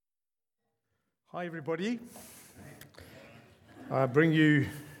Hi everybody. I bring you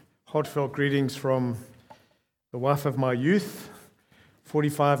heartfelt greetings from the wife of my youth,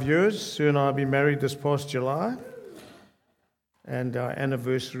 45 years. Sue and I have been married this past July, and our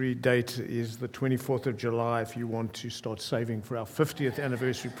anniversary date is the 24th of July if you want to start saving for our 50th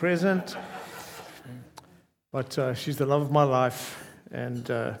anniversary present. But she's the love of my life, and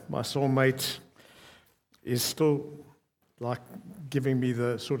my soulmate is still like giving me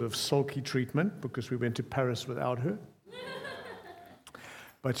the sort of sulky treatment because we went to Paris without her.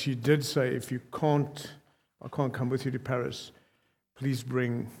 But she did say, if I can't come with you to Paris, please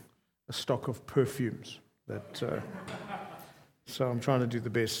bring a stock of perfumes. So I'm trying to do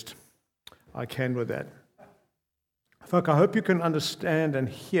the best I can with that. Folk, I hope you can understand and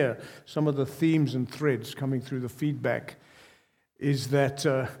hear some of the themes and threads coming through the feedback, is that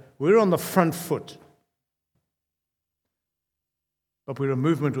we're on the front foot, but we're a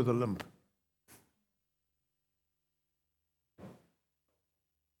movement with a limp.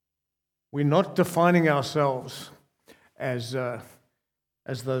 We're not defining ourselves as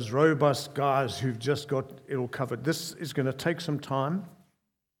those robust guys who've just got it all covered. This is going to take some time,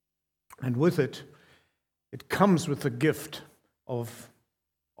 and with it, it comes with the gift of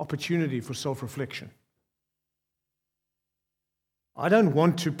opportunity for self-reflection. I don't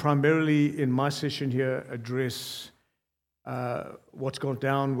want to primarily, in my session here, address what's gone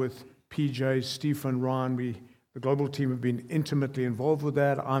down with PJ, Stephen, Ryan. The global team have been intimately involved with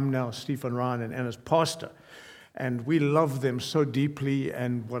that. I'm now Stephen, Ryan, and Anna's pastor. And we love them so deeply,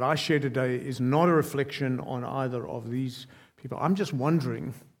 and what I share today is not a reflection on either of these people. I'm just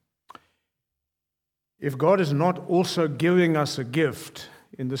wondering if God is not also giving us a gift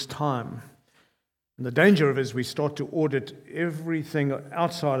in this time. And the danger of it is we start to audit everything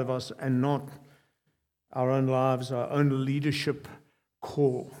outside of us and not our own lives, our own leadership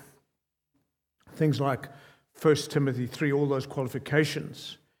call. Things like 1 Timothy 3, all those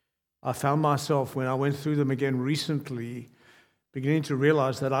qualifications. I found myself, when I went through them again recently, beginning to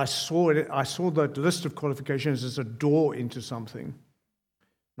realize that I saw that list of qualifications as a door into something,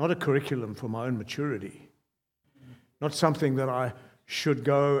 not a curriculum for my own maturity, not something that I should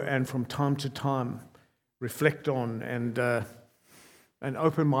go and from time to time reflect on and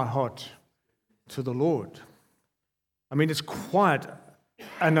open my heart to the Lord. I mean, it's quite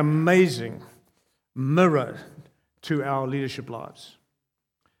an amazing mirror to our leadership lives.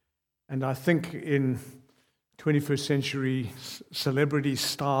 And I think in 21st century celebrity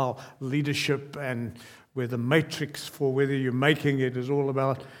style leadership, and where the matrix for whether you're making it is all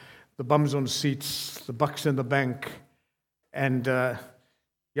about the bums on seats, the bucks in the bank, and the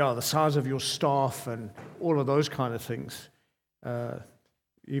size of your staff and all of those kind of things.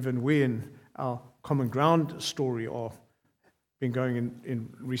 Even we in our Common Ground story are been going in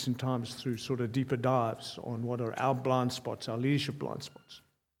recent times through sort of deeper dives on what are our blind spots, our leadership blind spots.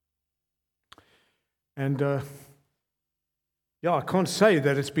 And I can't say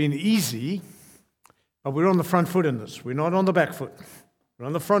that it's been easy, but we're on the front foot in this. We're not on the back foot. We're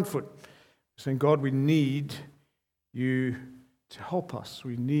on the front foot. We're saying, God, we need you to help us.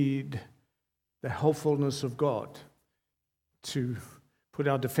 We need the helpfulness of God to put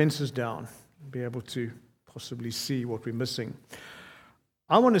our defenses down and be able to possibly see what we're missing.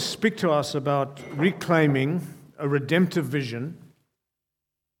 I want to speak to us about reclaiming a redemptive vision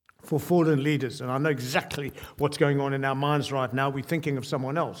for fallen leaders. And I know exactly what's going on in our minds right now. We're thinking of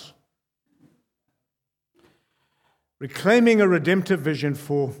someone else. Reclaiming a redemptive vision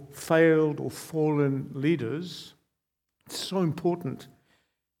for failed or fallen leaders. It's so important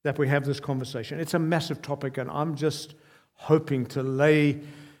that we have this conversation. It's a massive topic, and I'm just hoping to lay,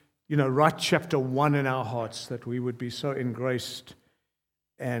 right chapter 1 in our hearts, that we would be so engraced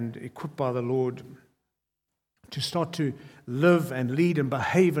and equipped by the Lord to start to live and lead and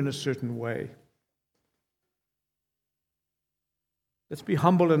behave in a certain way. Let's be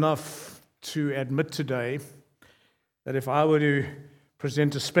humble enough to admit today that if I were to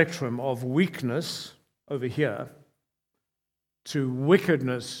present a spectrum of weakness over here to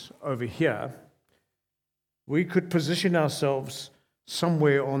wickedness over here, we could position ourselves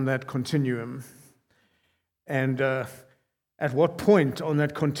somewhere on that continuum. And at what point on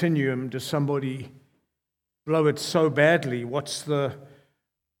that continuum does somebody blow it so badly?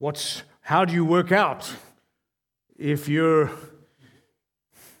 How do you work out if you're,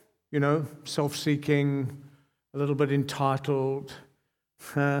 self-seeking, a little bit entitled,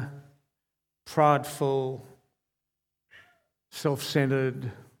 prideful,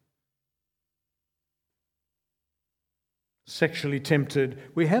 self-centered, sexually tempted?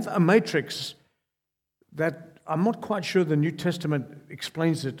 We have a matrix that I'm not quite sure the New Testament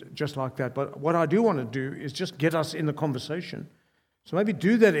explains it just like that. But what I do want to do is just get us in the conversation. So maybe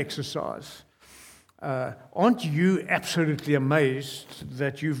do that exercise. Aren't you absolutely amazed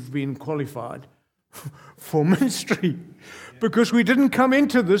that you've been qualified for ministry? Because we didn't come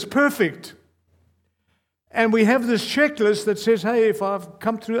into this perfect. And we have this checklist that says, hey, if I've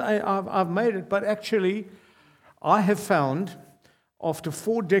come through, I've made it. But actually, I have found, after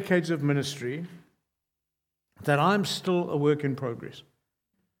 4 decades of ministry, that I'm still a work in progress.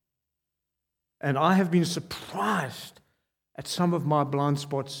 And I have been surprised at some of my blind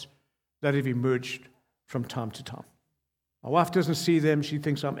spots that have emerged from time to time. My wife doesn't see them. She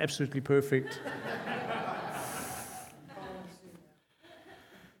thinks I'm absolutely perfect.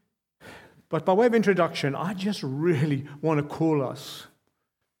 But by way of introduction, I just really want to call us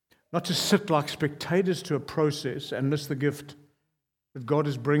not to sit like spectators to a process and miss the gift that God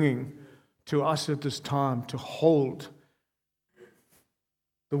is bringing to us at this time, to hold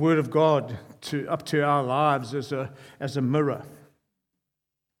the Word of God up to our lives as a mirror.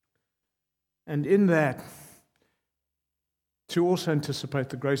 And in that, to also anticipate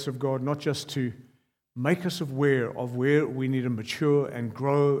the grace of God, not just to make us aware of where we need to mature and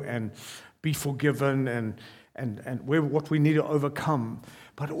grow and be forgiven and what we need to overcome,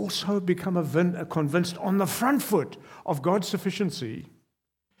 but also become convinced on the front foot of God's sufficiency.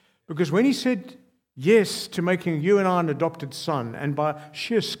 Because when He said yes to making you and I an adopted son, and by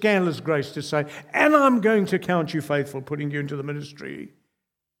sheer scandalous grace to say, and I'm going to count you faithful, putting you into the ministry,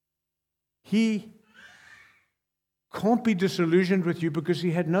 He can't be disillusioned with you because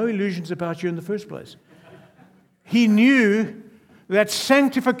He had no illusions about you in the first place. He knew that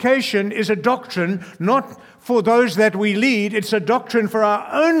sanctification is a doctrine not for those that we lead, it's a doctrine for our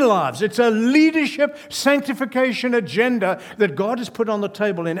own lives. It's a leadership sanctification agenda that God has put on the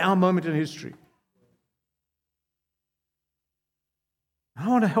table in our moment in history. I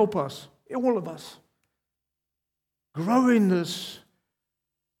want to help us, all of us, grow in this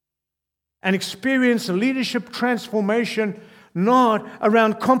and experience a leadership transformation not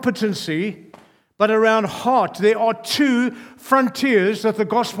around competency, but around heart. There are 2 frontiers that the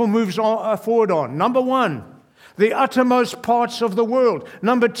gospel moves forward on. Number 1, the uttermost parts of the world.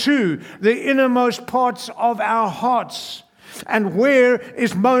 Number 2, the innermost parts of our hearts. And where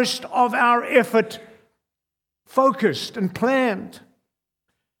is most of our effort focused and planned?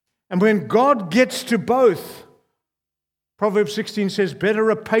 And when God gets to both, Proverbs 16 says, better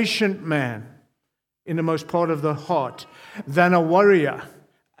a patient man, innermost part of the heart, than a warrior.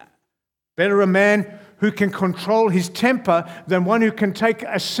 Better a man who can control his temper than one who can take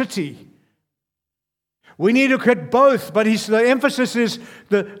a city. We need to get both, but the emphasis is,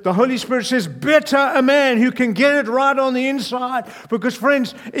 the Holy Spirit says, better a man who can get it right on the inside. Because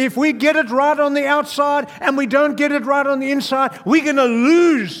friends, if we get it right on the outside and we don't get it right on the inside, we're going to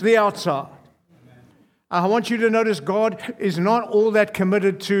lose the outside. I want you to notice God is not all that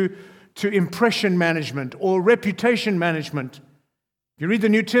committed to impression management or reputation management. You read the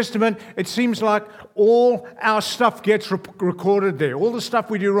New Testament, it seems like all our stuff gets recorded there. All the stuff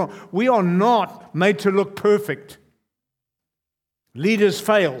we do wrong. We are not made to look perfect. Leaders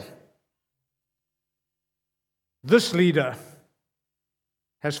fail. This leader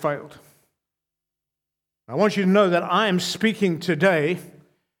has failed. I want you to know that I am speaking today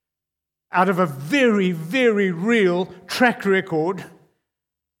out of a very, very real track record.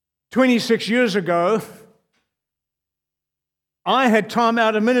 26 years ago, I had time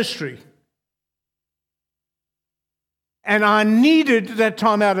out of ministry. And I needed that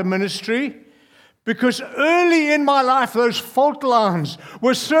time out of ministry because early in my life, those fault lines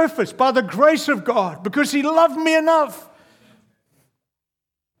were surfaced by the grace of God because He loved me enough.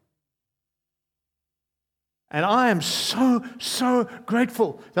 And I am so, so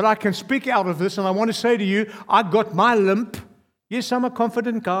grateful that I can speak out of this. And I want to say to you, I got my limp. Yes, I'm a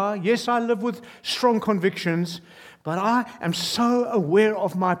confident guy. Yes, I live with strong convictions. But I am so aware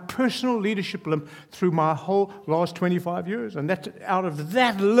of my personal leadership limp through my whole last 25 years. And that out of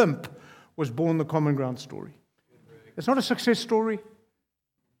that limp was born the Common Ground story. It's not a success story.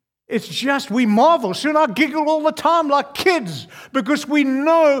 It's just we marvel. Soon I giggle all the time like kids because we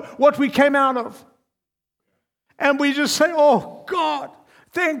know what we came out of. And we just say, oh, God,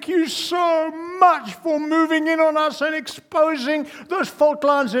 thank you so much for moving in on us and exposing those fault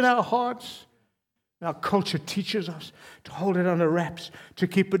lines in our hearts. Our culture teaches us to hold it under wraps, to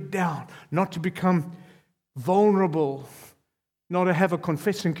keep it down, not to become vulnerable, not to have a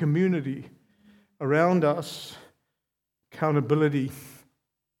confessing community around us. Accountability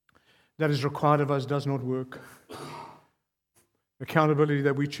that is required of us does not work. Accountability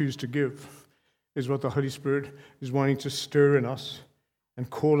that we choose to give is what the Holy Spirit is wanting to stir in us and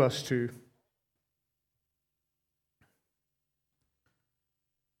call us to.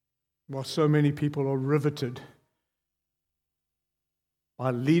 While so many people are riveted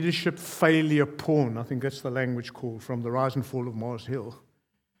by leadership failure porn, I think that's the language called from the Rise and Fall of Mars Hill.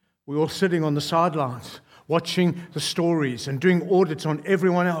 We're all sitting on the sidelines, watching the stories and doing audits on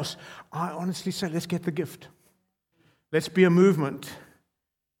everyone else. I honestly say, let's get the gift. Let's be a movement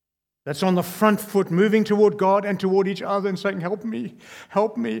that's on the front foot, moving toward God and toward each other and saying, help me,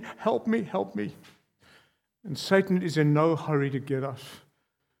 help me, help me, help me. And Satan is in no hurry to get us.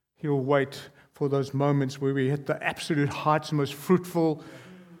 He'll wait for those moments where we hit the absolute heights, most fruitful,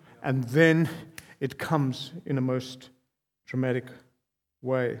 and then it comes in a most dramatic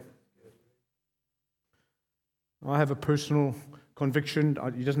way. I have a personal conviction.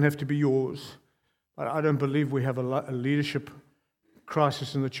 It doesn't have to be yours. But I don't believe we have a leadership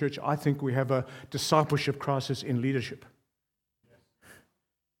crisis in the church. I think we have a discipleship crisis in leadership.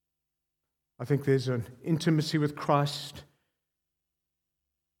 I think there's an intimacy with Christ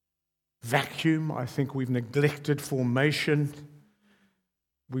vacuum. I think we've neglected formation.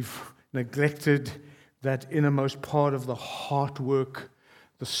 We've neglected that innermost part of the heart work,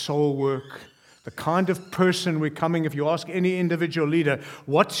 the soul work, the kind of person we're coming. If you ask any individual leader,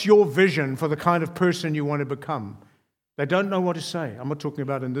 what's your vision for the kind of person you want to become? They don't know what to say. I'm not talking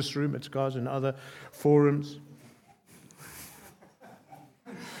about in this room, it's guys in other forums.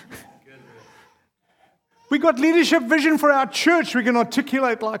 We got leadership vision for our church. We can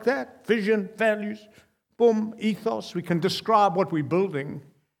articulate like that. Vision, values, boom, ethos. We can describe what we're building.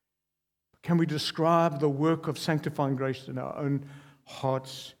 Can we describe the work of sanctifying grace in our own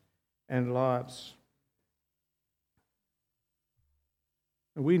hearts and lives?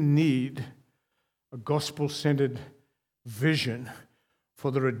 We need a gospel-centered vision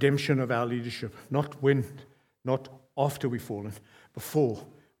for the redemption of our leadership. Not after we've fallen, before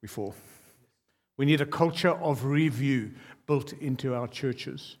we fall. We need a culture of review built into our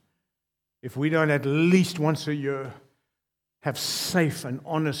churches. If we don't at least once a year have safe and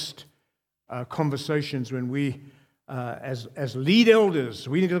honest conversations when we, as lead elders,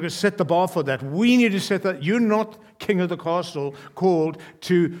 we need to set the bar for that. We need to set that. You're not king of the castle called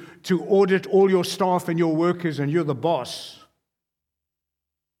to audit all your staff and your workers, and you're the boss.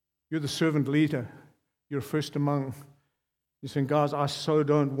 You're the servant leader. You're first among. You're saying, guys, I so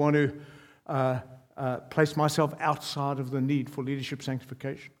don't want to place myself outside of the need for leadership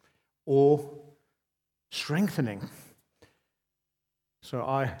sanctification or strengthening. So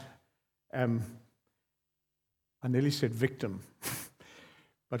I nearly said victim,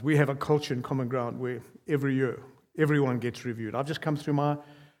 but we have a culture in Common Ground where every year everyone gets reviewed. I've just come through my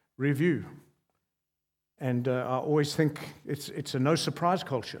review, and I always think it's a no surprise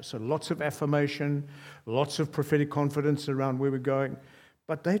culture. So lots of affirmation, lots of prophetic confidence around where we're going.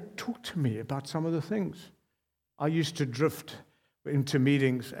 But they talk to me about some of the things. I used to drift into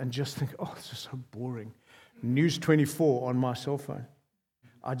meetings and just think, oh, this is so boring. News 24 on my cell phone.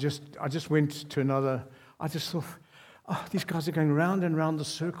 I just went to another. I just thought, oh, these guys are going round and round the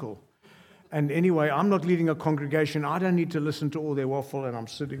circle. And anyway, I'm not leading a congregation. I don't need to listen to all their waffle, and I'm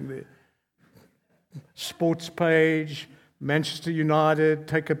sitting there. Sports page, Manchester United,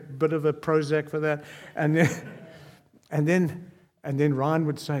 take a bit of a Prozac for that. And then Ryan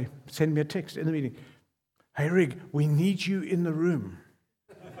would say, send me a text in the meeting. Hey, Rig, we need you in the room.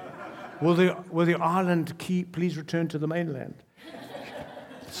 Will the island key please return to the mainland?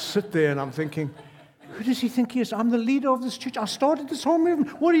 Sit there, and I'm thinking, who does he think he is? I'm the leader of this church. I started this whole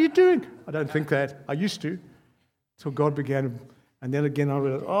movement. What are you doing? I don't think that. I used to. Until God began. And then again I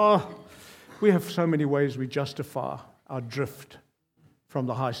realized, we have so many ways we justify our drift from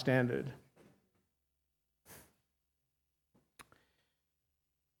the high standard.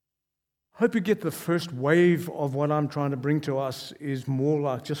 Hope you get the first wave of what I'm trying to bring to us is more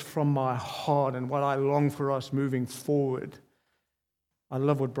like just from my heart and what I long for us moving forward. I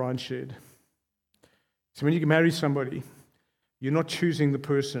love what Brian shared. So when you marry somebody, you're not choosing the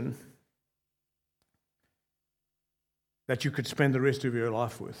person that you could spend the rest of your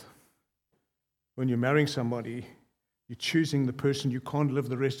life with. When you're marrying somebody, you're choosing the person you can't live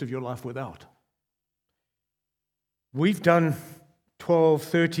the rest of your life without. We've done 12,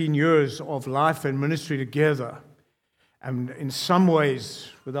 13 years of life and ministry together. And in some ways,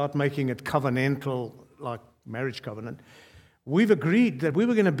 without making it covenantal, like marriage covenant, we've agreed that we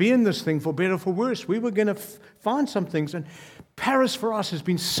were going to be in this thing for better or for worse. We were going to find some things. And Paris for us has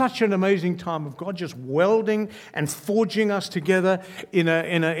been such an amazing time of God just welding and forging us together in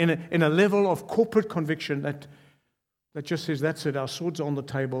a level of corporate conviction that that just says, that's it, our swords are on the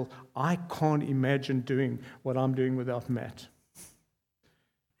table. I can't imagine doing what I'm doing without Matt,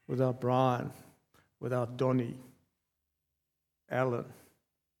 without Brian, without Donnie, Alan,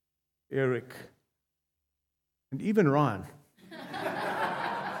 Eric, and even Ryan.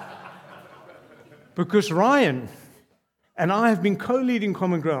 Because Ryan and I have been co-leading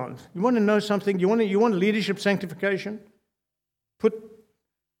Common Ground. You want to know something? You want leadership sanctification?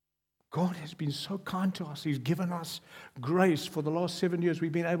 God has been so kind to us. He's given us grace. For the last 7 years,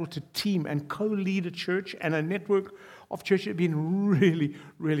 we've been able to team and co-lead a church and a network of churches. It's been really,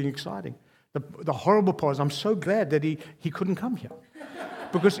 really exciting. The horrible part is I'm so glad that he couldn't come here.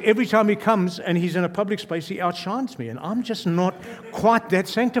 Because every time he comes and he's in a public space, he outshines me. And I'm just not quite that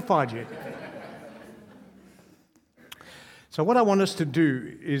sanctified yet. So what I want us to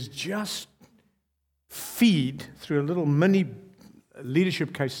do is just feed through a little mini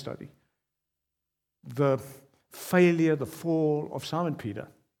leadership case study the failure, the fall of Simon Peter,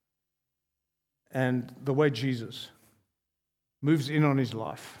 and the way Jesus moves in on his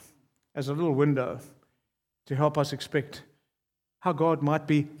life as a little window to help us expect how God might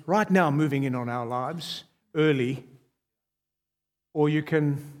be right now moving in on our lives early, or you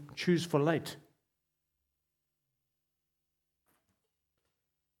can choose for late.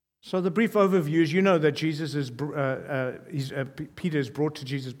 So the brief overview is, you know that Peter is brought to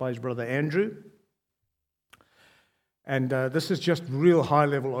Jesus by his brother Andrew. And this is just real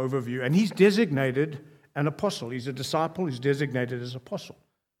high-level overview. And he's designated an apostle. He's a disciple. He's designated as apostle.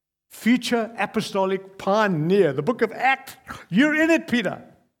 Future apostolic pioneer. The book of Acts. You're in it, Peter.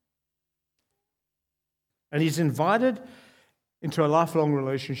 And he's invited into a lifelong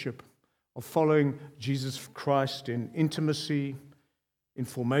relationship of following Jesus Christ in intimacy, in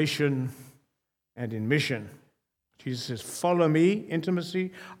formation, and in mission. Jesus says, follow me,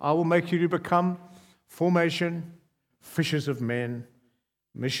 intimacy. I will make you to become formation, fishers of men,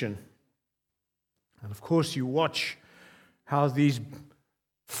 mission. And of course, you watch how these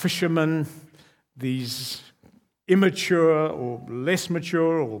fishermen, these immature or less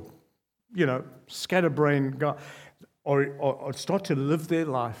mature or, scatterbrained guys, or start to live their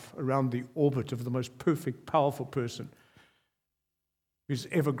life around the orbit of the most perfect, powerful person who's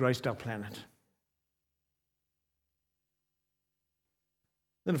ever graced our planet.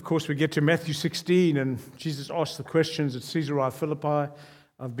 Then, of course, we get to Matthew 16, and Jesus asks the questions at Caesarea Philippi.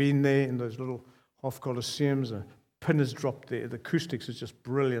 I've been there in those little half colosseums. A pin is dropped there. The acoustics is just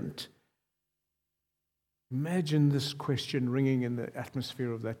brilliant. Imagine this question ringing in the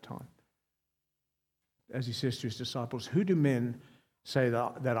atmosphere of that time. As he says to his disciples, who do men say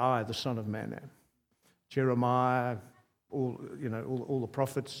that I, the Son of Man, am? Jeremiah, all the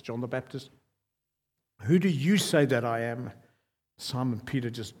prophets, John the Baptist. Who do you say that I am? Simon Peter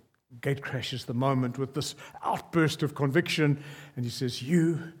just gate crashes the moment with this outburst of conviction, and he says,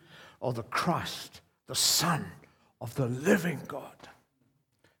 you are the Christ, the Son of the living God.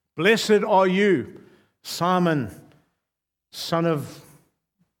 Blessed are you, Simon, son of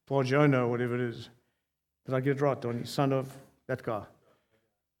Barjona, whatever it is. Did I get it right, Donnie? Son of that guy.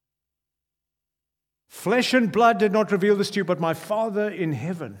 Flesh and blood did not reveal this to you, but my Father in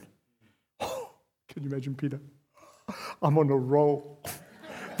heaven. Oh, can you imagine Peter? I'm on a roll.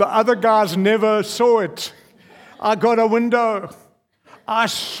 The other guys never saw it. I got a window. I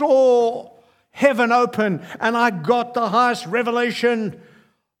saw heaven open, and I got the highest revelation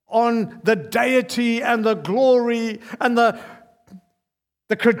on the deity and the glory and the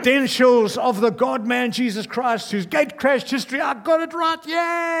credentials of the God-man Jesus Christ, whose gate crashed history. I got it right.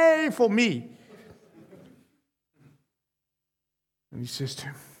 Yay for me. And he says to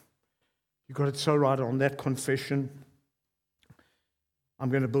him, you got it so right on that confession. I'm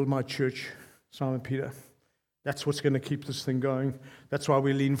going to build my church, Simon Peter. That's what's going to keep this thing going. That's why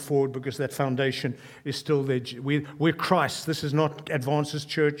we lean forward, because that foundation is still there. We're Christ. This is not Advance's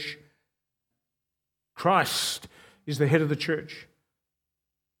church. Christ is the head of the church.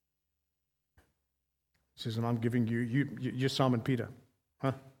 He says, and I'm giving you're Simon Peter.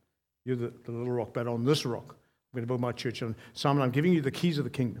 Huh? You're the little rock, but on this rock, I'm going to build my church. And Simon, I'm giving you the keys of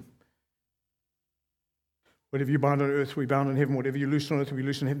the kingdom. Whatever you bind on earth, we bound in heaven. Whatever you loose on earth, we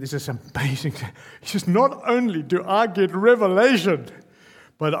loose in heaven. This is amazing. It's just not only do I get revelation,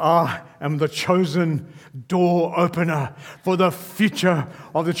 but I am the chosen door opener for the future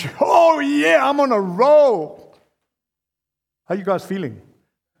of the church. Oh, yeah, I'm on a roll. How are you guys feeling?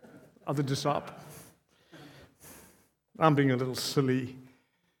 Other disciple? I'm being a little silly,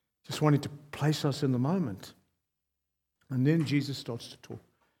 just wanting to place us in the moment. And then Jesus starts to talk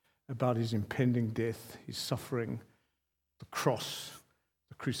about his impending death, his suffering, the cross,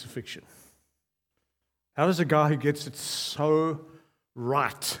 the crucifixion. How does a guy who gets it so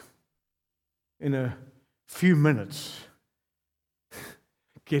right in a few minutes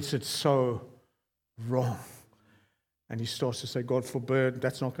gets it so wrong? And he starts to say, God forbid,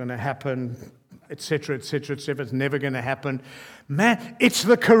 that's not going to happen, etc., etc., etc. It's never going to happen. Man, it's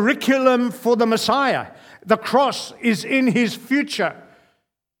the curriculum for the Messiah. The cross is in his future.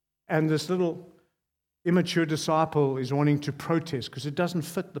 And this little immature disciple is wanting to protest because it doesn't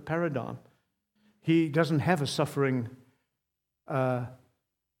fit the paradigm. He doesn't have a suffering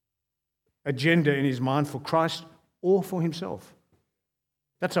agenda in his mind for Christ or for himself.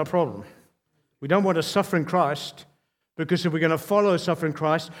 That's our problem. We don't want a suffering Christ, because if we're going to follow a suffering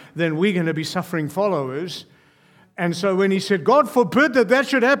Christ, then we're going to be suffering followers. And so when he said, God forbid that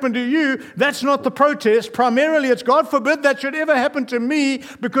should happen to you, that's not the protest. Primarily, it's God forbid that should ever happen to me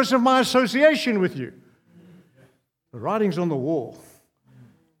because of my association with you. The writing's on the wall.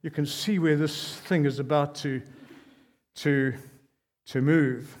 You can see where this thing is about to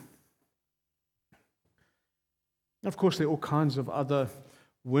move. Of course, there are all kinds of other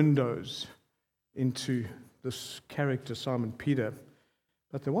windows into this character, Simon Peter.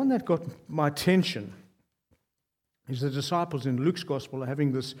 But the one that got my attention is the disciples in Luke's gospel are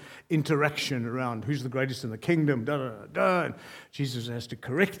having this interaction around who's the greatest in the kingdom, and Jesus has to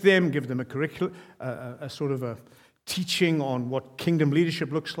correct them, give them a curriculum, a sort of a teaching on what kingdom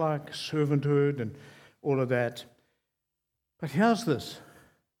leadership looks like, servanthood, and all of that. But here's this.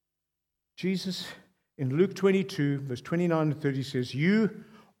 Jesus, in Luke 22, verse 29 and 30, says, you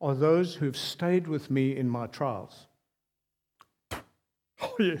are those who have stayed with me in my trials.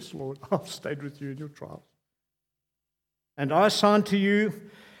 Oh, yes, Lord, I've stayed with you in your trials. And I assign to you,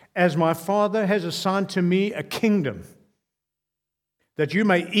 as my Father has assigned to me, a kingdom, that you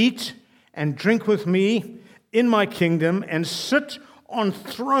may eat and drink with me in my kingdom and sit on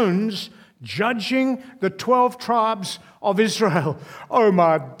thrones judging the 12 tribes of Israel. Oh,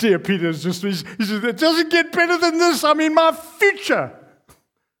 my dear Peter, he says, it doesn't get better than this. I mean, my future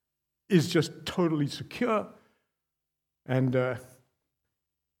is just totally secure. And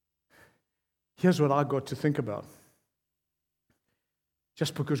here's what I got to think about.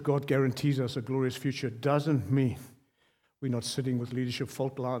 Just because God guarantees us a glorious future doesn't mean we're not sitting with leadership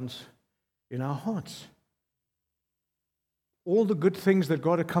fault lines in our hearts. All the good things that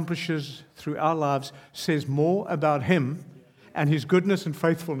God accomplishes through our lives says more about Him and His goodness and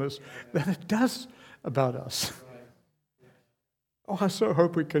faithfulness than it does about us. Oh, I so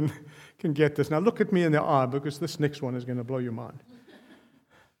hope we can get this. Now look at me in the eye, because this next one is going to blow your mind.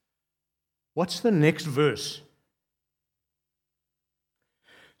 What's the next verse?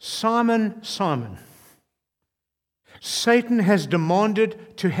 Simon, Simon, Satan has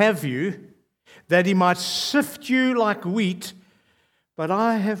demanded to have you, that he might sift you like wheat, but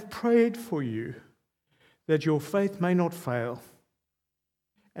I have prayed for you, that your faith may not fail.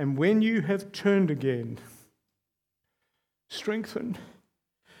 And when you have turned again, strengthen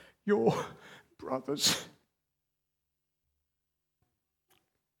your brothers.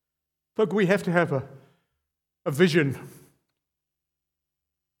 Look, we have to have a vision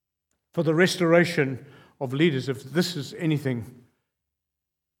for the restoration of leaders, if this is anything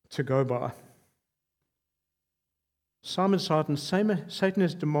to go by. Simon, Satan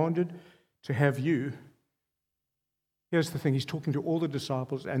has demanded to have you. Here's the thing, he's talking to all the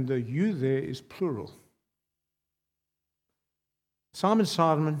disciples, and the you there is plural. Simon,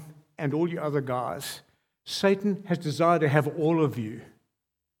 Simon, and all you other guys, Satan has desired to have all of you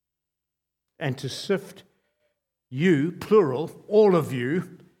and to sift you, plural, all of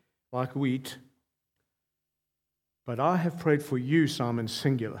you, like wheat. But I have prayed for you, Simon,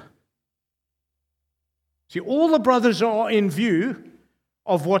 singular. See, all the brothers are in view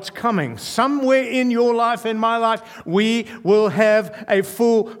of what's coming. Somewhere in your life, in my life, we will have a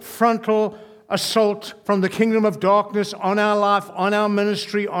full frontal assault from the kingdom of darkness on our life, on our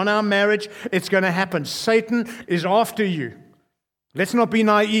ministry, on our marriage. It's going to happen. Satan is after you. Let's not be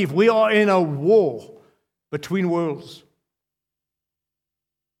naive. We are in a war between worlds.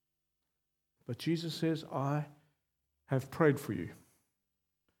 But Jesus says, I have prayed for you.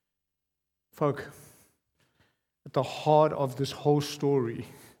 Folk, at the heart of this whole story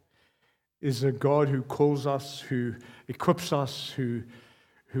is a God who calls us, who equips us, who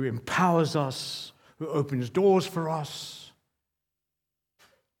empowers us, who opens doors for us.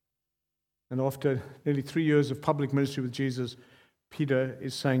 And after nearly 3 years of public ministry with Jesus, Peter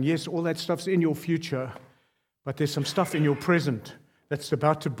is saying, yes, all that stuff's in your future, but there's some stuff in your present that's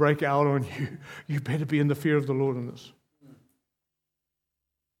about to break out on you. You better be in the fear of the Lord in this.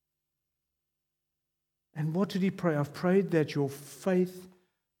 And what did he pray? I've prayed that your faith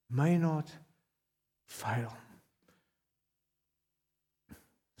may not fail.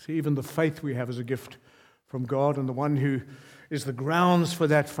 See, even the faith we have is a gift from God, and the one who is the grounds for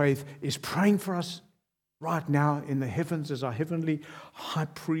that faith is praying for us right now in the heavens as our heavenly high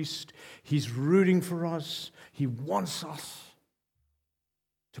priest. He's rooting for us. He wants us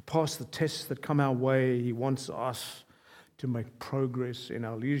to pass the tests that come our way. He wants us to make progress in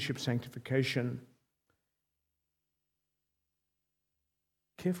our leadership sanctification.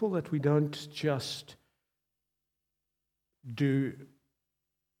 Careful that we don't just do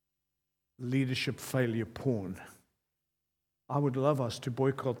leadership failure porn. I would love us to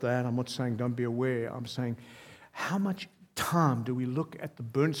boycott that. I'm not saying don't be aware. I'm saying how much time do we look at the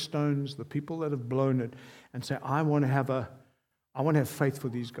burnt stones, the people that have blown it, and say, I want to have faith for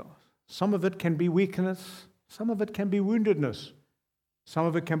these guys. Some of it can be weakness. Some of it can be woundedness. Some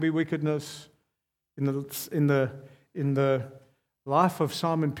of it can be wickedness. In the life of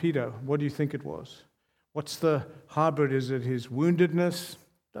Simon Peter, what do you think it was? What's the hybrid? Is it his woundedness?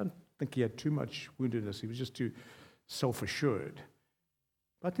 Don't think he had too much woundedness. He was just too self-assured.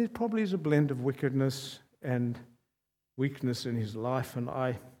 But there probably is a blend of wickedness and weakness in his life, and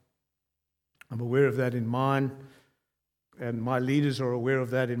I'm aware of that in mine, and my leaders are aware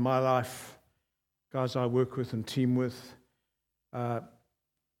of that in my life, guys I work with and team with. I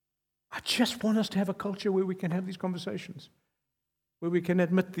just want us to have a culture where we can have these conversations, where we can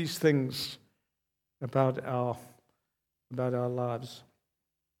admit these things about our lives.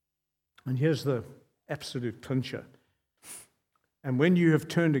 And here's the absolute clincher. And when you have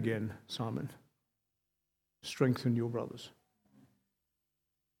turned again, Simon, strengthen your brothers.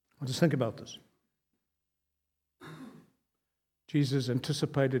 Well, just think about this. Jesus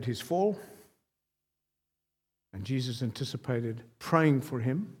anticipated his fall, and Jesus anticipated praying for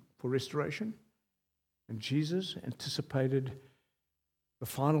him for restoration, and Jesus anticipated the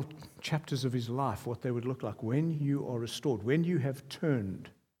final chapters of his life, what they would look like when you are restored, when you have turned.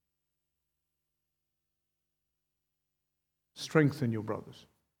 Strengthen your brothers.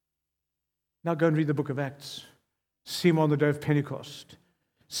 Now go and read the book of Acts. See him on the day of Pentecost.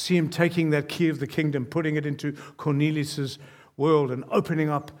 See him taking that key of the kingdom, putting it into Cornelius' world and opening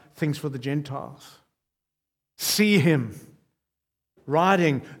up things for the Gentiles. See him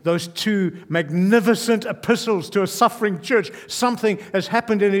writing those 2 magnificent epistles to a suffering church. Something has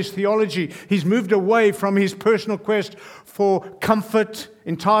happened in his theology. He's moved away from his personal quest for comfort,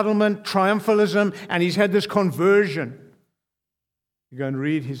 entitlement, triumphalism, and he's had this conversion. You go and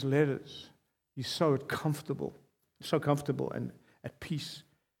read his letters. He's so comfortable and at peace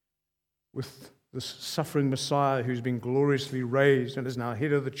with this suffering Messiah who's been gloriously raised and is now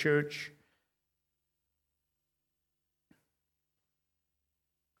head of the church.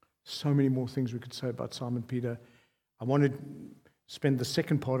 So many more things we could say about Simon Peter. I want to spend the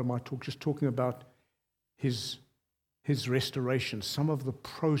second part of my talk just talking about his restoration, some of the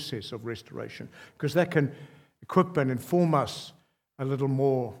process of restoration, because that can equip and inform us a little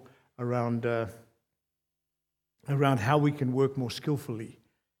more around how we can work more skillfully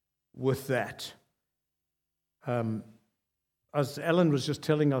with that. As Alan was just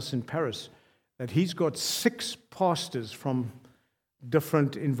telling us in Paris, that he's got 6 pastors from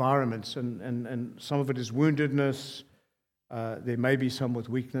different environments, and some of it is woundedness. There may be some with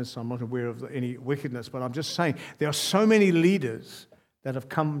weakness. I'm not aware of any wickedness, but I'm just saying there are so many leaders that have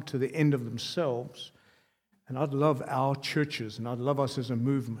come to the end of themselves. And I'd love our churches, and I'd love us as a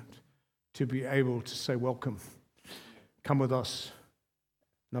movement to be able to say, welcome, come with us.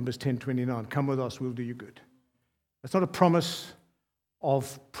 Numbers 10:29, come with us, we'll do you good. It's not a promise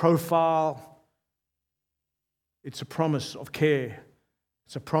of profile. It's a promise of care.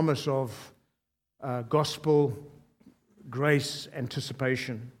 It's a promise of gospel, grace,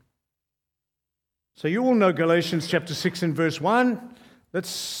 anticipation. So you all know Galatians chapter 6 and verse 1. Let's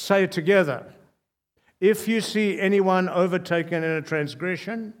say it together. If you see anyone overtaken in a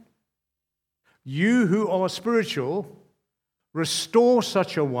transgression, you who are spiritual, restore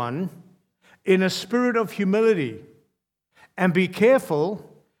such a one in a spirit of humility, and be careful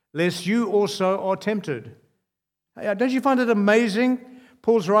lest you also are tempted. Don't you find it amazing?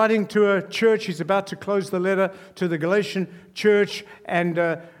 Paul's writing to a church. He's about to close the letter to the Galatian church, and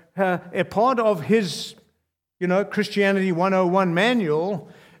a part of his, Christianity 101 manual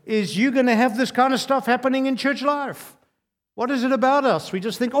is you're going to have this kind of stuff happening in church life. What is it about us? We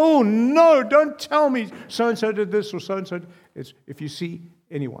just think, oh no, don't tell me so-and-so did this or so-and-so. It's if you see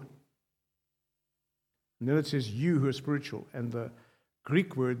anyone. And then it says you who are spiritual. And the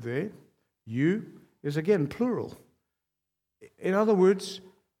Greek word there, you, is again plural. In other words,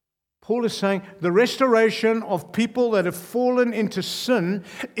 Paul is saying the restoration of people that have fallen into sin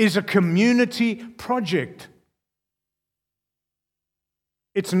is a community project.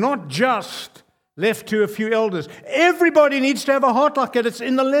 It's not just left to a few elders. Everybody needs to have a heart like that. It's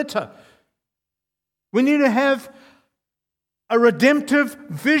in the letter. We need to have a redemptive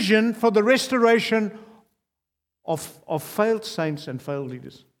vision for the restoration of failed saints and failed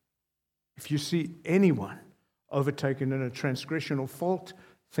leaders. If you see anyone overtaken in a transgression or fault,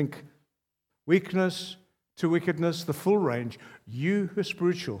 think weakness to wickedness, the full range. You who are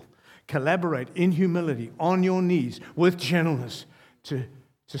spiritual, collaborate in humility, on your knees, with gentleness, to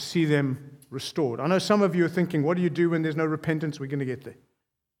see them restored. I know some of you are thinking, what do you do when there's no repentance? We're going to get there.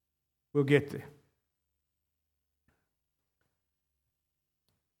 We'll get there.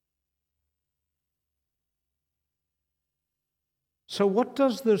 So what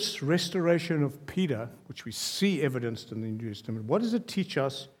does this restoration of Peter, which we see evidenced in the New Testament, what does it teach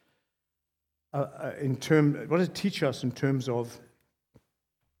us in terms of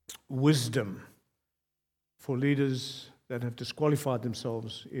wisdom for leaders that have disqualified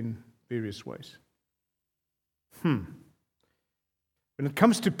themselves in various ways? When it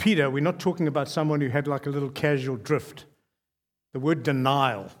comes to Peter, we're not talking about someone who had like a little casual drift. The word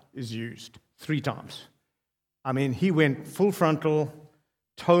denial is used 3 times. I mean, he went full frontal,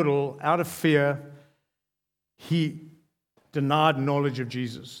 total, out of fear. He denied knowledge of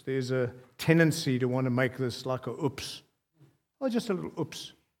Jesus. There's a tendency to want to make this like a oops. Oh, just a little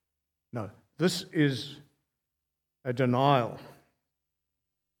oops. No, this is a denial.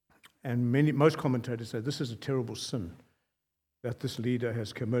 And most commentators say this is a terrible sin that this leader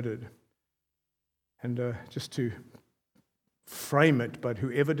has committed. And just to frame it, but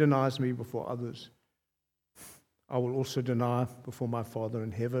whoever denies me before others, I will also deny before my Father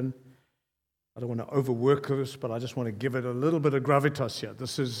in heaven. I don't want to overwork this, but I just want to give it a little bit of gravitas here.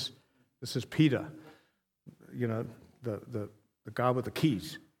 This is Peter, the guy with the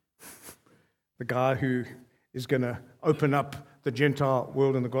keys, the guy who is going to open up the Gentile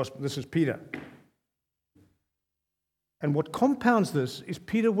world in the gospel. This is Peter. And what compounds this is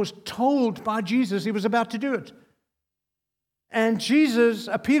Peter was told by Jesus he was about to do it. And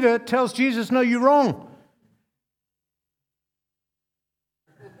Peter tells Jesus, no, you're wrong.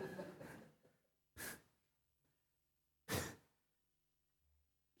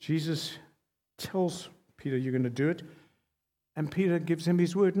 Jesus tells Peter, you're going to do it. And Peter gives him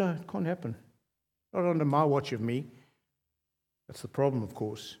his word. No, it can't happen. Not under my watch of me. That's the problem, of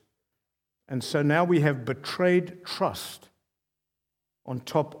course. And so now we have betrayed trust on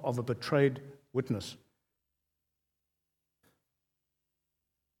top of a betrayed witness.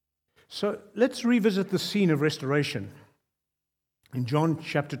 So let's revisit the scene of restoration. In John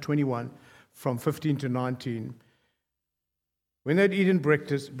chapter 21, from 15 to 19, when they'd eaten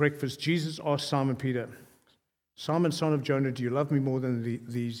breakfast, Jesus asked Simon Peter, Simon, son of Jonah, do you love me more than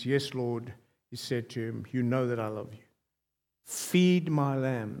these? Yes, Lord. He said to him, you know that I love you. Feed my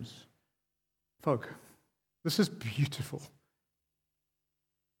lambs. Folk, this is beautiful.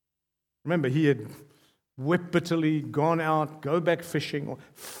 Remember, he had wept bitterly, gone out, go back fishing, or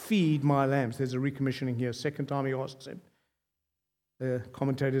feed my lambs. There's a recommissioning here. Second time he asks him. The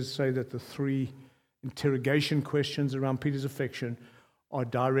commentators say that the 3 interrogation questions around Peter's affection are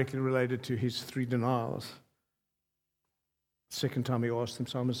directly related to his 3 denials. Second time he asked him,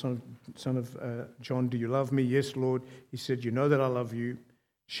 Simon, son of John, do you love me? Yes, Lord. He said, you know that I love you.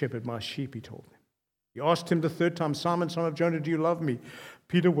 Shepherd my sheep, he told him. He asked him the 3rd time, Simon, son of Jonah, do you love me?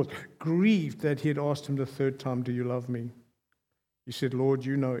 Peter was grieved that he had asked him the 3rd time, do you love me? He said, Lord,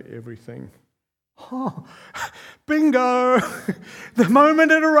 you know everything. Oh, bingo! The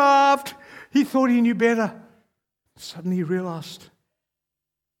moment it arrived, he thought he knew better. Suddenly he realized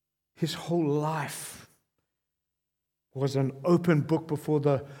his whole life was an open book before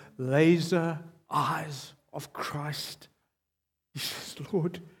the laser eyes of Christ. He says,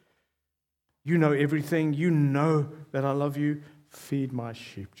 Lord, you know everything. You know that I love you. Feed my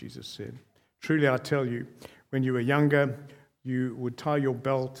sheep, Jesus said. Truly, I tell you, when you were younger, you would tie your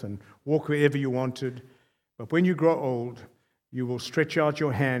belt and walk wherever you wanted. But when you grow old, you will stretch out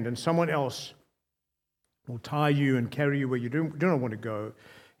your hand and someone else will tie you and carry you where you do not want to go.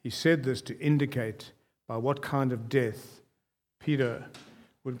 He said this to indicate by what kind of death Peter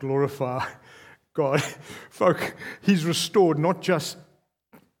would glorify God. Folk, he's restored not just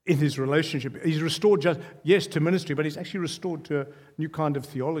in his relationship. He's restored yes, to ministry, but he's actually restored to a new kind of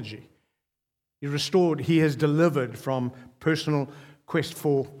theology. He has delivered from personal quest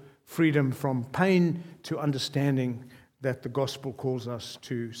for freedom, from pain to understanding that the gospel calls us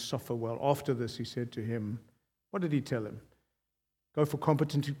to suffer well. After this, he said to him, what did he tell him? go for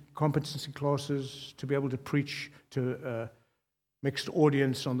competency classes, to be able to preach to a mixed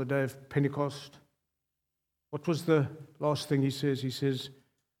audience on the day of Pentecost. What was the last thing he says? He says,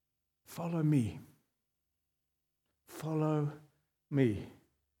 follow me. Follow me.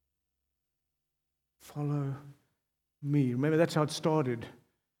 Follow me. Remember, that's how it started.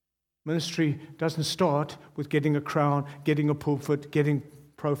 Ministry doesn't start with getting a crown, getting a pulpit, getting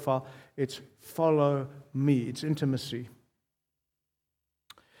profile. It's follow me. It's intimacy.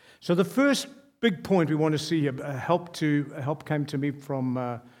 So the first big point we want to see here, help came to me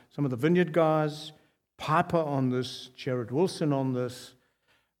from some of the Vineyard guys, Piper on this, Jared Wilson on this,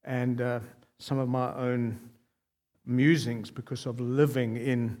 and some of my own musings because of living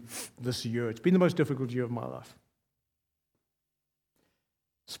in this year. It's been the most difficult year of my life.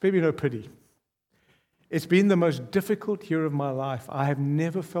 Spare me no pity. It's been the most difficult year of my life. I have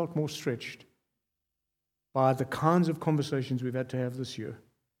never felt more stretched by the kinds of conversations we've had to have this year.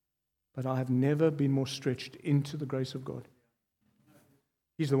 But I have never been more stretched into the grace of God.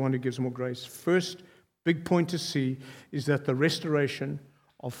 He's the one who gives more grace. First big point to see is that the restoration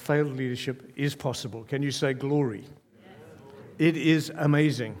of failed leadership is possible. Can you say glory? Yes. It is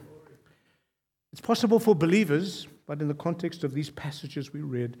amazing. It's possible for believers, but in the context of these passages we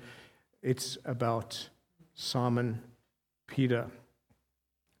read, it's about Simon Peter.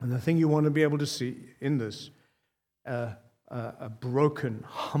 And the thing you want to be able to see in this, a broken,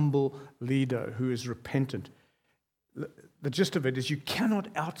 humble leader who is repentant. The gist of it is you cannot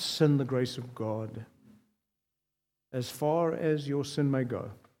out-sin the grace of God. As far as your sin may go,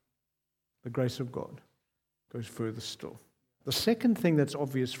 the grace of God goes further still. The second thing that's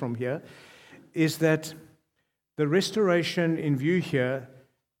obvious from here is that the restoration in view here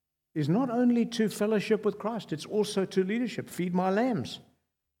is not only to fellowship with Christ, it's also to leadership. Feed my lambs.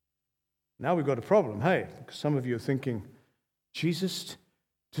 Now we've got a problem, hey, because some of you are thinking, Jesus,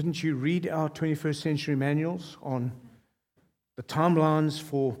 didn't you read our 21st century manuals on the timelines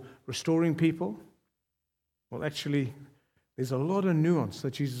for restoring people? Well, actually, there's a lot of nuance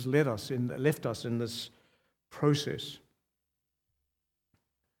that Jesus left us in this process.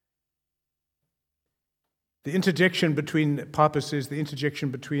 The interjection between, Piper says, the interjection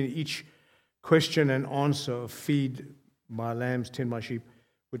between each question and answer of feed my lambs, tend my sheep,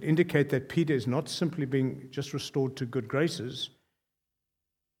 would indicate that Peter is not simply being just restored to good graces,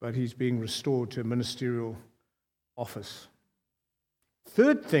 but he's being restored to a ministerial office.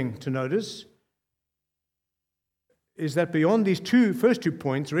 Third thing to notice is that beyond these first 2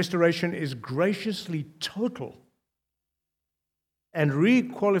 points, restoration is graciously total, and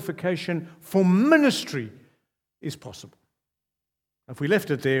requalification for ministry is possible. If we left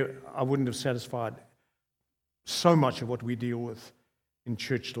it there, I wouldn't have satisfied so much of what we deal with in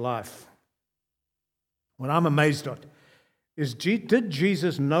church life. What I'm amazed at is, did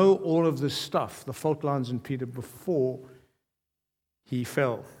Jesus know all of this stuff, the fault lines in Peter, before he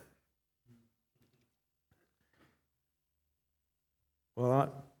fell?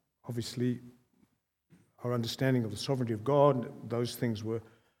 Well, obviously, our understanding of the sovereignty of God, those things were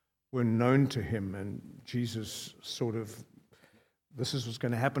known to him, and Jesus sort of, this is what's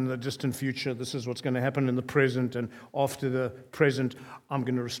going to happen in the distant future, this is what's going to happen in the present, and after the present, I'm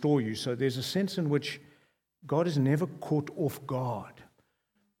going to restore you. So there's a sense in which God is never caught off guard.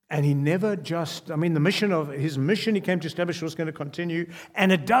 And he never just, his mission he came to establish was going to continue,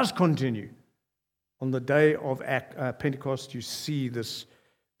 and it does continue. On the day of Pentecost, you see this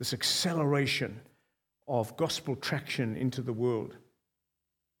acceleration of gospel traction into the world.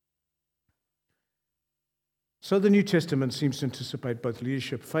 So the New Testament seems to anticipate both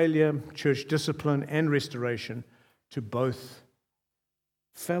leadership failure, church discipline, and restoration to both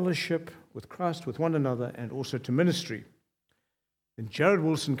fellowship with Christ, with one another, and also to ministry. Then Jared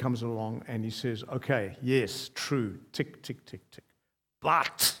Wilson comes along and he says, okay, yes, true, tick, tick, tick, tick.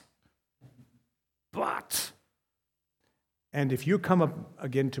 But, and if you come up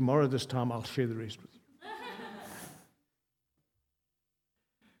again tomorrow this time, I'll share the rest with you.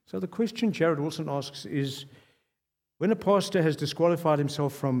 So the question Jared Wilson asks is, when a pastor has disqualified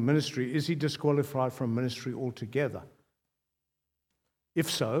himself from ministry, is he disqualified from ministry altogether?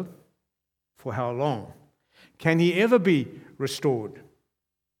 If so, for how long? Can he ever be restored?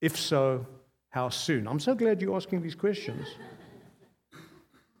 If so, how soon? I'm so glad you're asking these questions.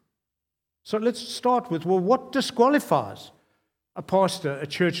 So let's start with, what disqualifies a pastor, a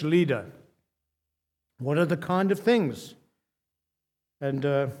church leader? What are the kind of things? And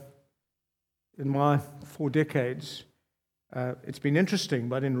in my 4 decades, it's been interesting,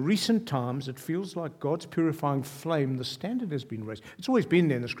 but in recent times, it feels like God's purifying flame, the standard has been raised. It's always been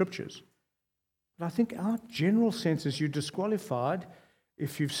there in the Scriptures. But I think our general sense is you're disqualified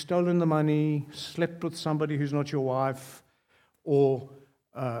if you've stolen the money, slept with somebody who's not your wife, or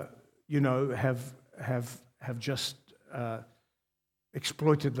have just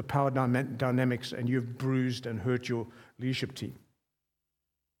exploited the power dynamics and you've bruised and hurt your leadership team.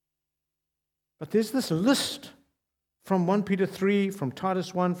 But there's this list from 1 Peter 3, from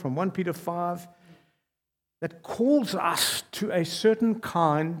Titus 1, from 1 Peter 5, that calls us to a certain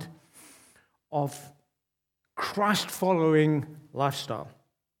kind of Christ-following lifestyle.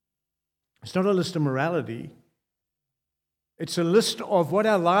 It's not a list of morality. It's a list of what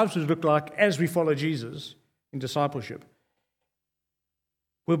our lives would look like as we follow Jesus in discipleship.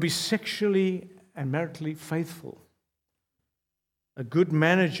 We'll be sexually and maritally faithful, a good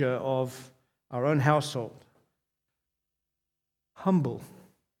manager of our own household, humble.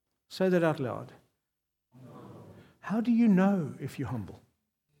 Say that out loud. How do you know if you're humble?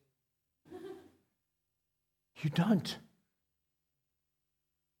 You don't.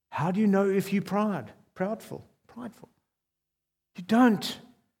 How do you know if you're prideful? You don't.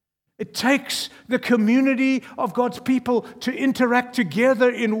 It takes the community of God's people to interact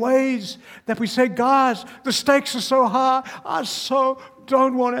together in ways that we say, guys, the stakes are so high. I so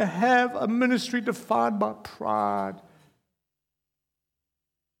don't want to have a ministry defined by pride.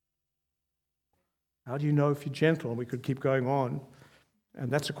 How do you know if you're gentle? And we could keep going on. And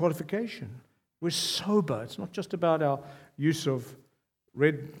that's a qualification. We're sober. It's not just about our use of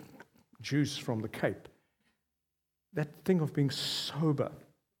red juice from the Cape. That thing of being sober.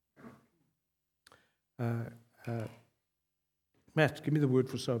 Matt, give me the word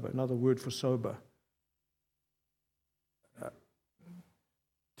for sober. Another word for sober.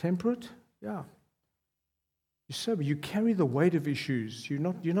 Temperate? Yeah. You're sober. You carry the weight of issues. You're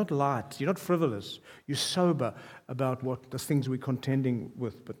not light. You're not frivolous. You're sober about what the things we're contending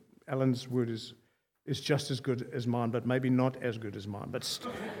with. But Alan's word is just as good as mine, but maybe not as good as mine. But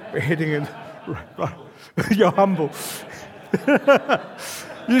we're heading in. Right. You're humble.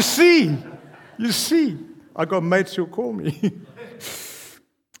 You see, I got mates who'll call me.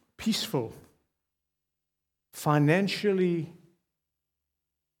 Peaceful, financially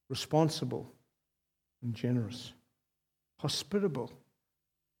responsible and generous, hospitable,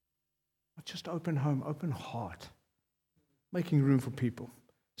 not just open home, open heart, making room for people,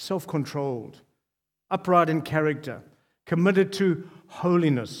 self-controlled, upright in character, committed to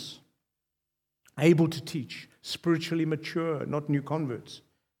holiness, able to teach, spiritually mature, not new converts,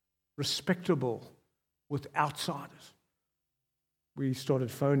 respectable with outsiders. We started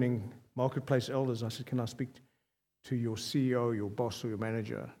phoning marketplace elders. I said, can I speak to your CEO, your boss, or your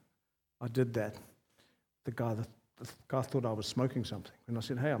manager? I did that. The guy thought I was smoking something. And I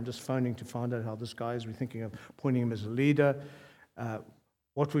said, hey, I'm just phoning to find out how this guy is. We're thinking of appointing him as a leader.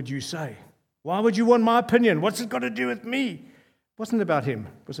 What would you say? Why would you want my opinion? What's it got to do with me? It wasn't about him.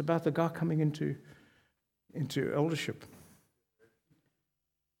 It was about the guy coming into eldership.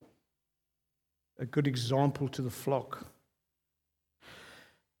 A good example to the flock.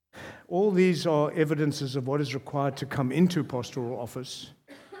 All these are evidences of what is required to come into pastoral office.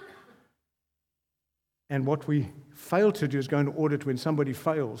 And what we fail to do is go and audit when somebody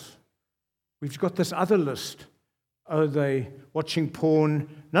fails. We've got this other list. Are they watching porn?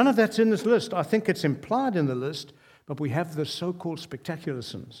 None of that's in this list. I think it's implied in the list, but we have the so-called spectacular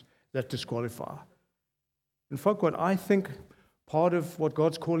sins that disqualify. In fact, what I think part of what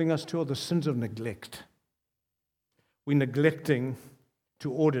God's calling us to are the sins of neglect. We're neglecting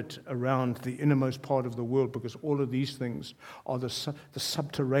to audit around the innermost part of the world because all of these things are the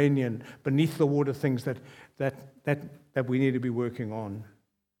subterranean, beneath the water things that we need to be working on.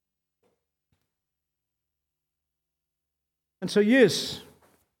 And so, yes,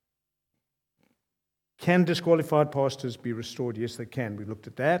 can disqualified pastors be restored? Yes, they can. We looked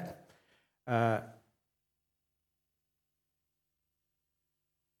at that.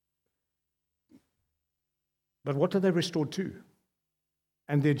 But what are they restored to?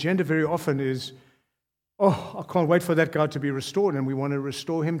 And the agenda very often is, I can't wait for that guy to be restored, and we want to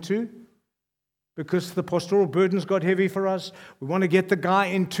restore him too. Because the pastoral burden's got heavy for us. We want to get the guy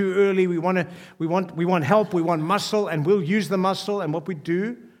in too early. We want help. We want muscle, and we'll use the muscle. And what we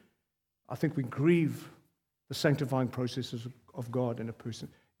do, I think we grieve the sanctifying processes of God in a person.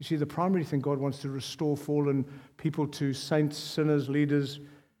 You see, the primary thing God wants to restore fallen people to, saints, sinners, leaders,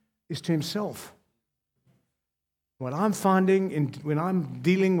 is to himself. What I'm finding when I'm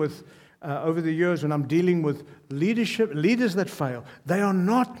dealing with, over the years, when I'm dealing with leaders that fail, they are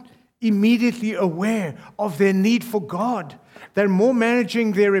not immediately aware of their need for God. They're more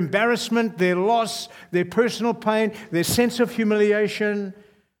managing their embarrassment, their loss, their personal pain, their sense of humiliation.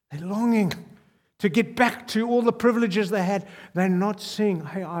 They're longing to get back to all the privileges they had. They're not seeing,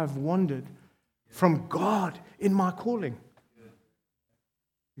 hey, I've wandered from God in my calling.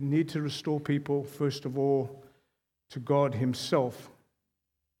 You need to restore people, first of all, to God Himself.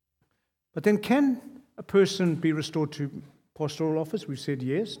 But then can a person be restored to pastoral office? We've said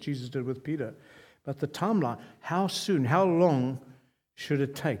yes, Jesus did with Peter. But the timeline, how soon, how long should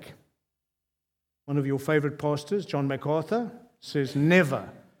it take? One of your favorite pastors, John MacArthur, says never.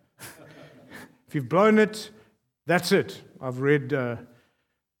 If you've blown it, that's it. I've read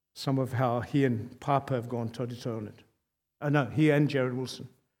some of how he and Piper have gone toe-to-toe on it. No, he and Jared Wilson.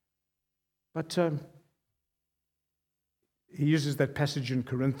 But he uses that passage in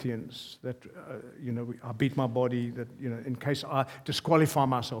Corinthians that, I beat my body, that, in case I disqualify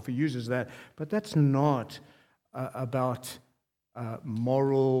myself. He uses that. But that's not about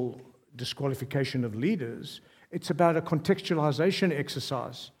moral disqualification of leaders. It's about a contextualization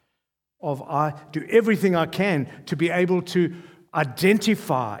exercise of I do everything I can to be able to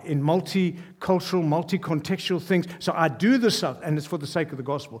identify in multicultural, multi-contextual things. So I do this stuff, and it's for the sake of the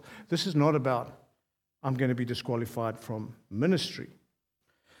gospel. This is not about I'm going to be disqualified from ministry.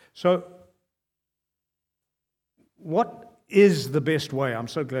 So what is the best way? I'm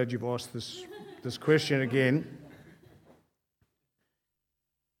so glad you've asked this question again.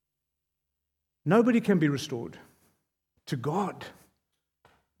 Nobody can be restored to God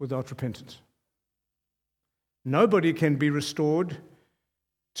without repentance. Nobody can be restored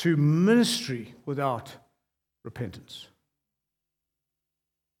to ministry without repentance.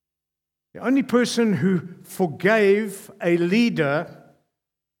 The only person who forgave a leader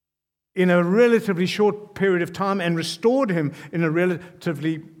in a relatively short period of time and restored him in a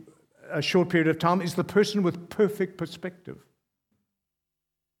relatively short period of time is the person with perfect perspective.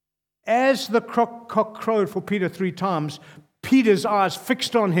 As the cock crowed for Peter 3 times, Peter's eyes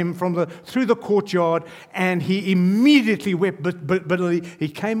fixed on him through the courtyard, and he immediately wept bitterly. He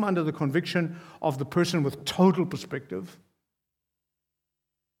came under the conviction of the person with total perspective.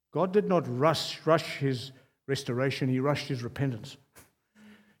 God did not rush his restoration, He rushed his repentance.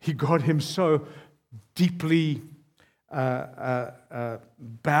 He got him so deeply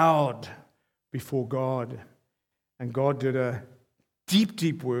bowed before God, and God did a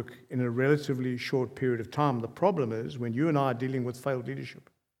deep work in a relatively short period of time. The problem is when you and I are dealing with failed leadership,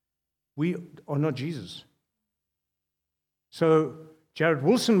 we are not Jesus. So Jared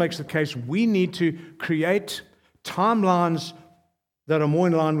Wilson makes the case we need to create timelines that are more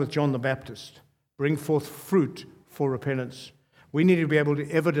in line with John the Baptist, bring forth fruit for repentance. We need to be able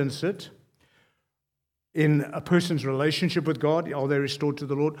to evidence it in a person's relationship with God. Are they restored to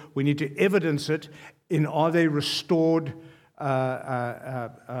the Lord? We need to evidence it in are they restored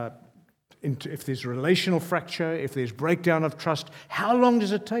if there's relational fracture, if there's breakdown of trust. How long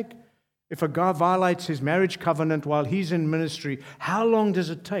does it take? If a guy violates his marriage covenant while he's in ministry, how long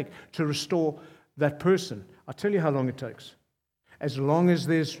does it take to restore that person? I'll tell you how long it takes. It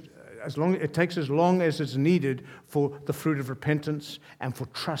takes as long as it's needed for the fruit of repentance and for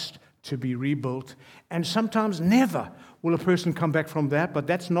trust to be rebuilt. And sometimes never will a person come back from that, but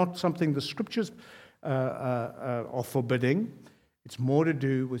that's not something the Scriptures are forbidding. It's more to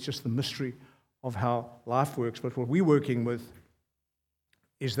do with just the mystery of how life works. But what we're working with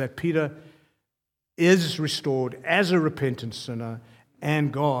is that Peter is restored as a repentant sinner,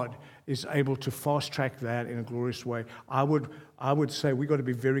 and God is able to fast-track that in a glorious way. I would say we've got to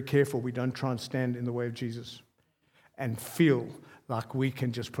be very careful we don't try and stand in the way of Jesus and feel like we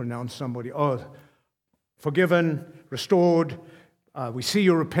can just pronounce somebody, forgiven, restored, we see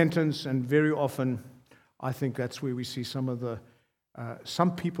your repentance, and very often I think that's where we see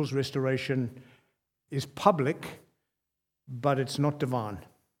some people's restoration is public, but it's not divine.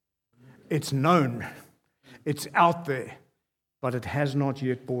 It's known, it's out there, but it has not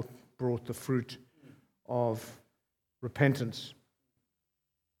yet brought the fruit of repentance.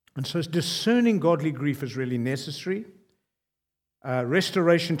 And so discerning godly grief is really necessary.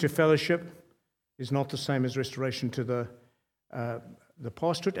 Restoration to fellowship is not the same as restoration to the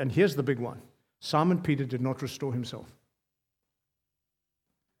pastorate. And here's the big one. Simon Peter did not restore himself.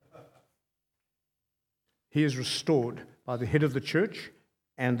 He is restored by the head of the church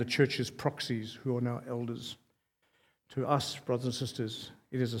and the church's proxies, who are now elders. To us, brothers and sisters,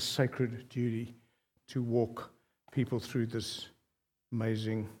 it is a sacred duty to walk people through this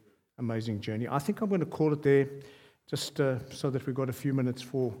amazing journey. I think I'm going to call it there, just so that we've got a few minutes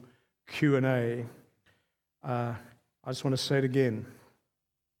for Q&A. I just want to say it again.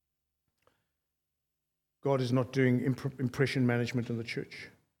 God is not doing impression management in the church.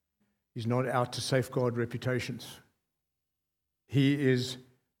 He's not out to safeguard reputations. He is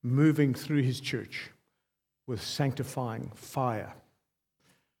moving through his church with sanctifying fire.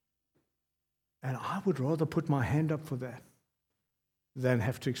 And I would rather put my hand up for that than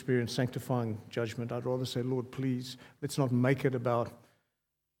have to experience sanctifying judgment. I'd rather say, Lord, please, let's not make it about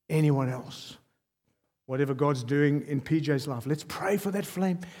anyone else. Whatever God's doing in PJ's life, let's pray for that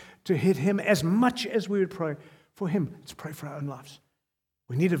flame to hit him as much as we would pray for him. Let's pray for our own lives.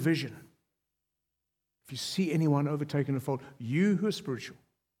 We need a vision. If you see anyone overtaken in fault, you who are spiritual,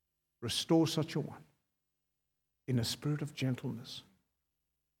 restore such a one in a spirit of gentleness,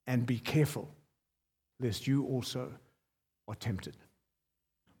 and be careful lest you also are tempted.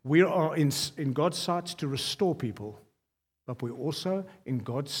 We are in God's sights to restore people, but we're also in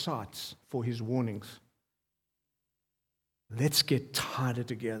God's sights for his warnings. Let's get tighter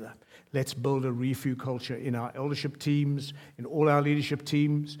together. Let's build a review culture in our eldership teams, in all our leadership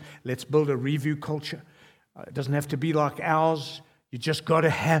teams. Let's build a review culture. It doesn't have to be like ours. You just got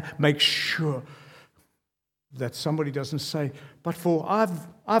to make sure that somebody doesn't say, but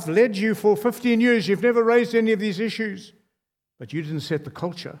I've led you for 15 years, you've never raised any of these issues. But you didn't set the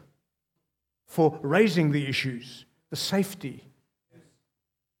culture for raising the issues, the safety,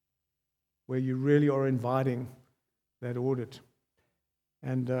 where you really are inviting that audit.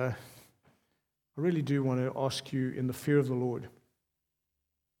 And I really do want to ask you, in the fear of the Lord,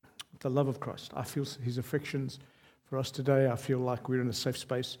 the love of Christ. I feel his affections for us today. I feel like we're in a safe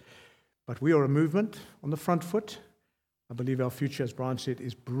space. But we are a movement on the front foot. I believe our future, as Brian said,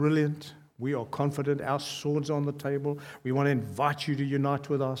 is brilliant. We are confident. Our swords are on the table. We want to invite you to unite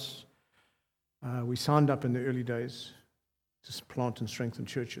with us. We signed up in the early days to plant and strengthen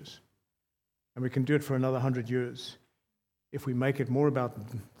churches. And we can do it for another 100 years if we make it more about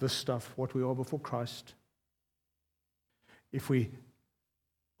this stuff, what we are before Christ. If we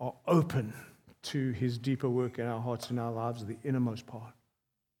are open to his deeper work in our hearts and our lives, the innermost part.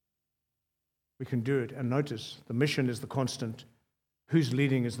 We can do it. And notice, the mission is the constant. Who's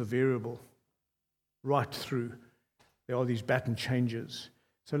leading is the variable. Right through, there are these baton changes.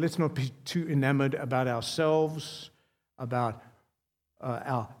 So let's not be too enamored about ourselves, about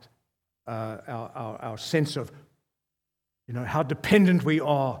our sense of, how dependent we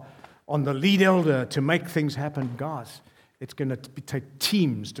are on the lead elder to make things happen. Guys, it's going to take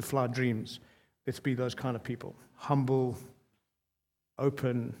teams to fly dreams. Let's be those kind of people. Humble,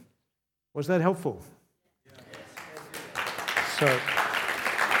 open. Was that helpful? So,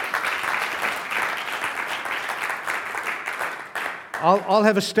 I'll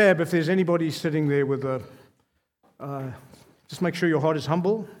have a stab if there's anybody sitting there with a... just make sure your heart is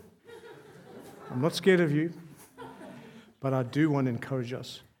humble. I'm not scared of you. But I do want to encourage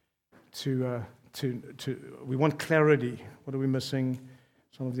us to we want clarity. What are we missing?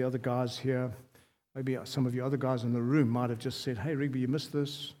 Some of the other guys here, maybe some of you other guys in the room might have just said, hey, Rigby, you missed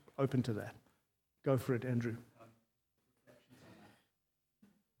this. Open to that. Go for it, Andrew.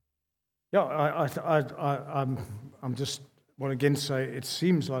 Yeah, I'm just want to again say it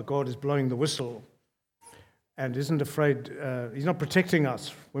seems like God is blowing the whistle and isn't afraid. He's not protecting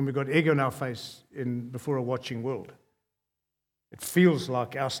us when we've got egg on our face before a watching world. It feels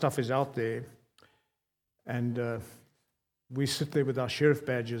like our stuff is out there, and we sit there with our sheriff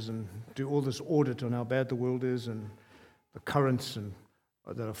badges and do all this audit on how bad the world is and the currents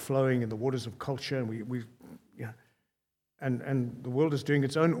that are flowing in the waters of culture, and the world is doing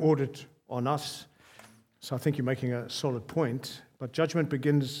its own audit on us. So I think you're making a solid point. But judgment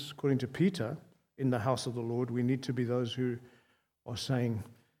begins, according to Peter, in the house of the Lord. We need to be those who are saying,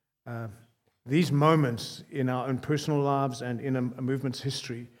 these moments in our own personal lives and in a movement's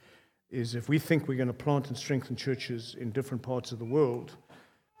history is if we think we're going to plant and strengthen churches in different parts of the world,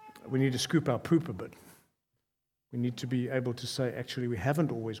 we need to scoop our poop a bit. We need to be able to say, actually, we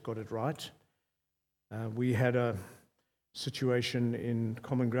haven't always got it right. We had a situation in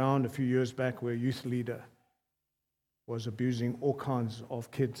Common Ground a few years back where a youth leader was abusing all kinds of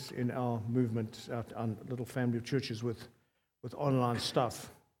kids in our movement, our little family of churches with online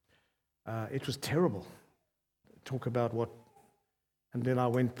stuff. It was terrible. Talk about what... And then I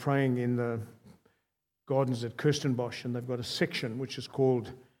went praying in the gardens at Kirstenbosch, and they've got a section which is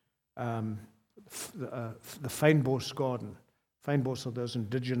called the Fynbos Garden. Fynbos are those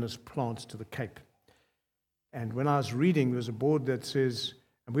indigenous plants to the Cape. And when I was reading, there was a board that says,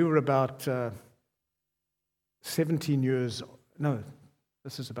 and we were about 17 years, no,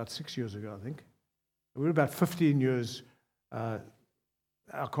 this is about 6 years ago, I think. We were about 15 years, I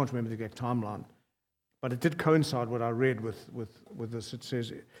can't remember the exact timeline, but it did coincide what I read with this. It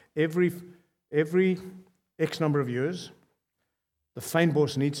says every X number of years, the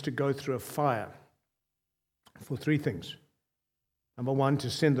Fynbos needs to go through a fire for three things. Number one, to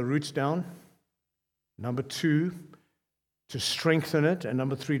send the roots down. Number two, to strengthen it. And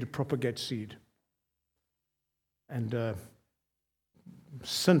number three, to propagate seed. And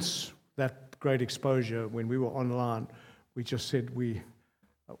since that great exposure, when we were online, we just said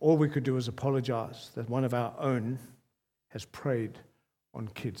all we could do was apologize that one of our own has preyed on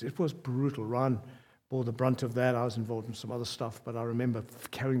kids. It was brutal. Ryan bore the brunt of that. I was involved in some other stuff, but I remember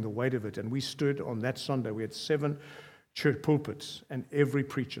carrying the weight of it. And we stood on that Sunday. We had 7 church pulpits, and every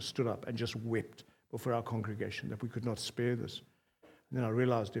preacher stood up and just wept before our congregation that we could not spare this. And then I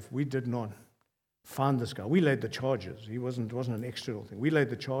realized if we did not find this guy, we laid the charges. It wasn't an external thing. We laid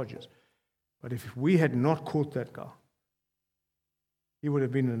the charges. But if we had not caught that guy, he would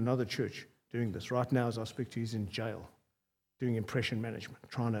have been in another church doing this. Right now, as I speak to you, he's in jail, doing impression management,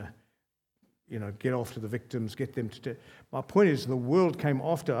 trying to, get after the victims, get them to... My point is, the world came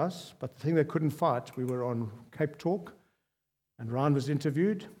after us, but the thing they couldn't fight, we were on Cape Talk, and Ryan was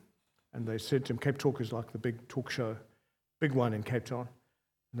interviewed, and they said to him, Cape Talk is like the big talk show, big one in Cape Town.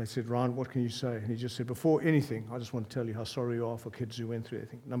 And they said, Ryan, what can you say? And he just said, before anything, I just want to tell you how sorry you are for kids who went through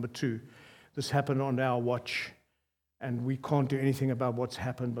anything. Number 2, this happened on our watch, and we can't do anything about what's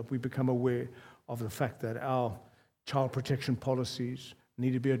happened, but we become aware of the fact that our child protection policies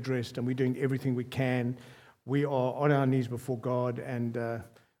need to be addressed, and we're doing everything we can. We are on our knees before God, and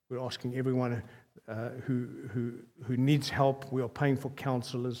we're asking everyone who needs help. We are paying for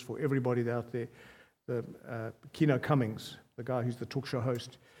counselors, for everybody out there. Keno Cummings, the guy who's the talk show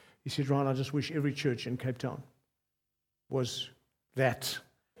host, he said, Ryan, I just wish every church in Cape Town was that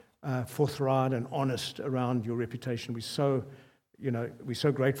forthright and honest around your reputation. We're so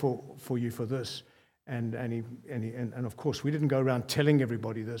grateful for you for this. And of course, we didn't go around telling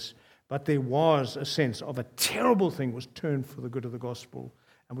everybody this, but there was a sense of a terrible thing was turned for the good of the gospel,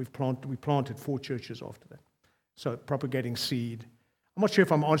 and we planted 4 churches after that. So propagating seed. I'm not sure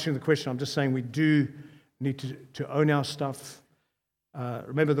if I'm answering the question. I'm just saying we do need to own our stuff.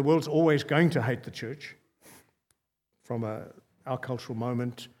 Remember, the world's always going to hate the church from our cultural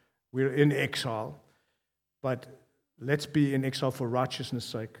moment. We're in exile, but let's be in exile for righteousness'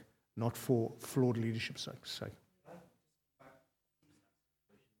 sake, not for flawed leadership's sake.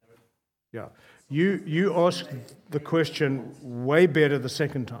 Yeah, you asked the question way better the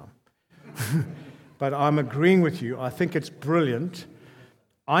second time, but I'm agreeing with you. I think it's brilliant.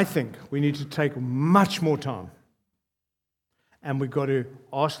 I think we need to take much more time, and we've got to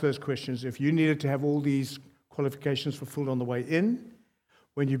ask those questions. If you needed to have all these qualifications fulfilled on the way in,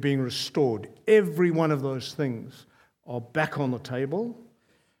 when you're being restored, every one of those things are back on the table.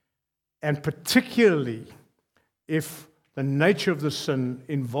 And particularly if the nature of the sin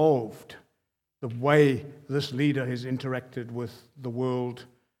involved the way this leader has interacted with the world,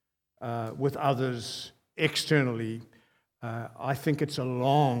 with others, externally, I think it's a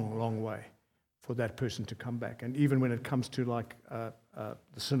long, long way for that person to come back. And even when it comes to the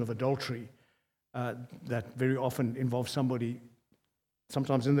sin of adultery, that very often involves somebody,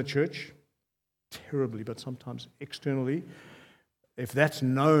 sometimes in the church, terribly, but sometimes externally. If that's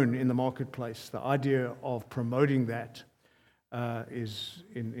known in the marketplace, the idea of promoting that is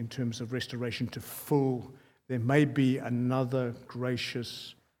in terms of restoration to full, there may be another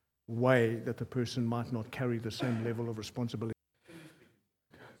gracious way that the person might not carry the same level of responsibility.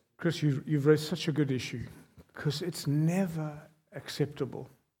 Chris, you've raised such a good issue, because it's never acceptable.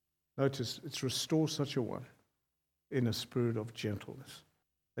 Notice, it's restore such a one in a spirit of gentleness.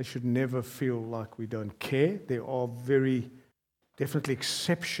 They should never feel like we don't care. There are definitely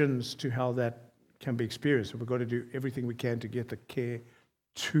exceptions to how that can be experienced. We've got to do everything we can to get the care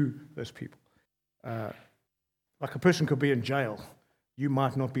to those people. Like a person could be in jail. You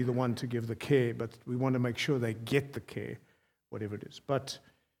might not be the one to give the care, but we want to make sure they get the care, whatever it is. But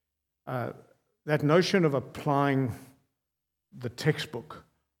that notion of applying the textbook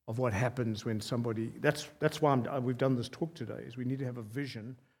of what happens when somebody... That's why we've done this talk today, is we need to have a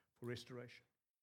vision for restoration.